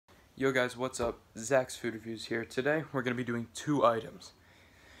Yo guys, what's up? Zach's Food Reviews here. Today we're going to be doing 2 items.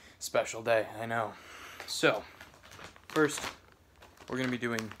 Special day, I know. So, first we're going to be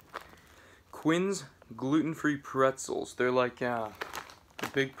doing Quinn's gluten-free pretzels. They're like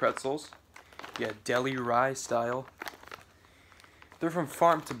big pretzels. Yeah, deli rye style. They're from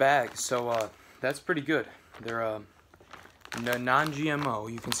farm to bag, so that's pretty good. They're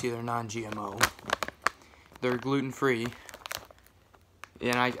non-GMO. You can see they're non-GMO. They're gluten-free.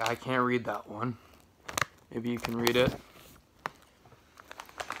 And I can't read that one. Maybe you can read it.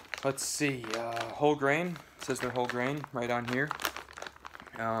 Let's see. Whole grain. It says they're whole grain right on here.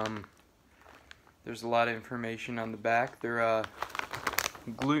 There's a lot of information on the back. They're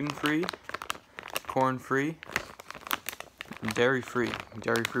gluten-free, corn-free, and dairy-free.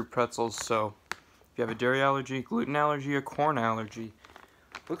 Dairy-free pretzels. So if you have a dairy allergy, gluten allergy, a corn allergy,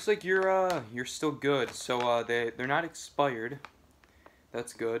 looks like you're still good. So they're not expired.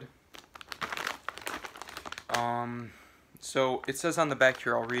 That's good. So it says on the back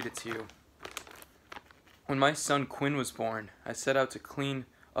here, I'll read it to you. When my son Quinn was born, I set out to clean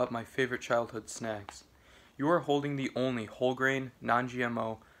up my favorite childhood snacks. You are holding the only whole grain,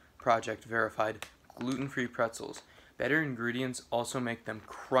 non-GMO, project verified, gluten-free pretzels. Better ingredients also make them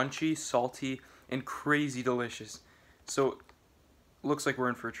crunchy, salty, and crazy delicious. So looks like we're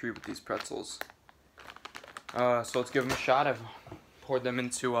in for a treat with these pretzels. So let's give them a shot. I've poured them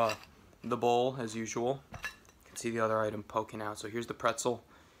into the bowl as usual. You can see the other item poking out. So here's the pretzel.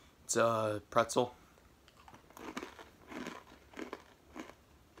 It's a pretzel.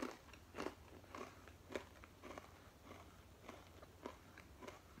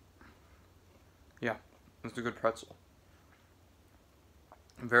 Yeah, it's a good pretzel.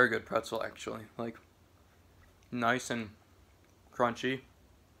 Very good pretzel, actually. Like, nice and crunchy.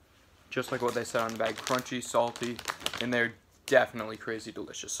 Just like what they said on the bag. Crunchy, salty, and they're definitely crazy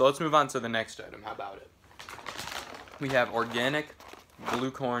delicious. So let's move on to the next item. How about it? We have organic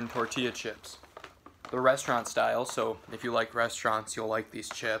blue corn tortilla chips. They're restaurant style, so if you like restaurants, you'll like these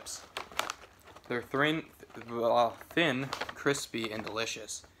chips. They're thin, crispy, and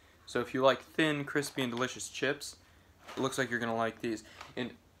delicious. So if you like thin, crispy, and delicious chips, it looks like you're going to like these.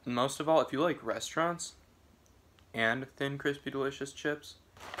 And most of all, if you like restaurants and thin, crispy, delicious chips,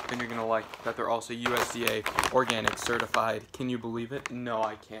 then you're going to like that they're also USDA organic certified. Can you believe it? No,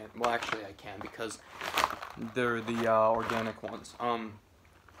 I can't. Well, actually, I can because they're the organic ones.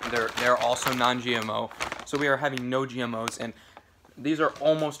 They're also non-GMO. So we are having no GMOs, and these are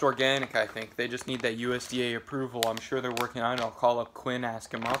almost organic, I think. They just need that USDA approval. I'm sure they're working on it. I'll call up Quinn,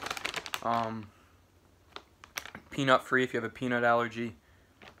 ask him up. Peanut-free if you have a peanut allergy.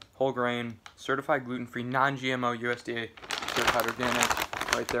 Whole grain, certified gluten-free, non-GMO, USDA certified organic.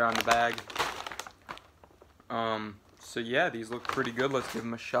 Right there on the bag. So yeah, these look pretty good. Let's give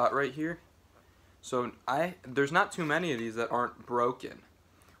them a shot right here. So there's not too many of these that aren't broken,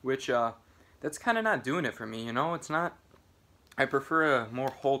 which that's kind of not doing it for me, you know. It's not. I prefer a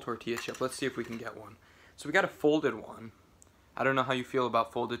more whole tortilla chip. Let's see if we can get one. So we got a folded one. I don't know how you feel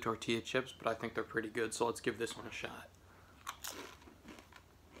about folded tortilla chips, but I think they're pretty good. So let's give this one a shot.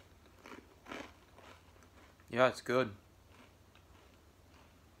 Yeah, it's good.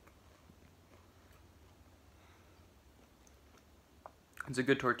 It's a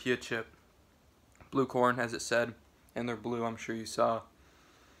good tortilla chip. Blue corn, as it said, and they're blue, I'm sure you saw.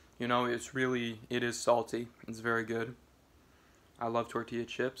 You know, it is salty. It's very good. I love tortilla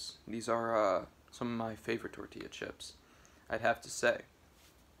chips. These are some of my favorite tortilla chips, I'd have to say.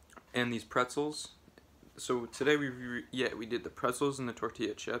 And these pretzels. So today we did the pretzels and the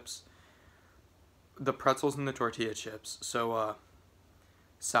tortilla chips. The pretzels and the tortilla chips. So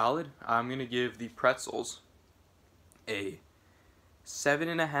solid. I'm gonna give the pretzels a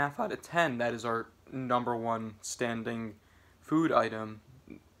 7.5 out of 10. That is our #1 standing food item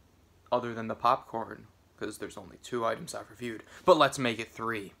other than the popcorn, because there's only 2 items I've reviewed. But let's make it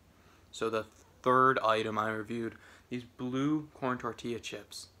 3. So the third item I reviewed, these blue corn tortilla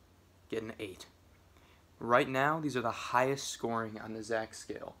chips, get an 8. Right now, these are the highest scoring on the Zach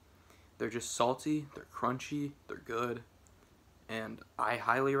scale. They're just salty, they're crunchy, they're good, and I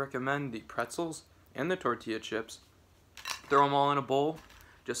highly recommend the pretzels and the tortilla chips. Throw them all in a bowl,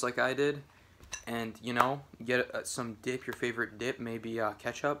 just like I did, and, you know, get some dip, your favorite dip, maybe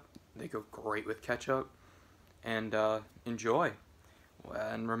ketchup. They go great with ketchup, and enjoy.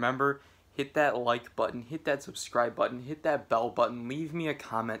 And remember, hit that like button, hit that subscribe button, hit that bell button, leave me a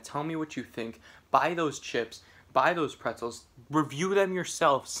comment, tell me what you think, buy those chips, buy those pretzels, review them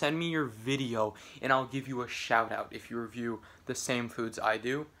yourself, send me your video, and I'll give you a shout out if you review the same foods I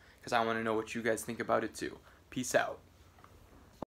do, because I want to know what you guys think about it too. Peace out.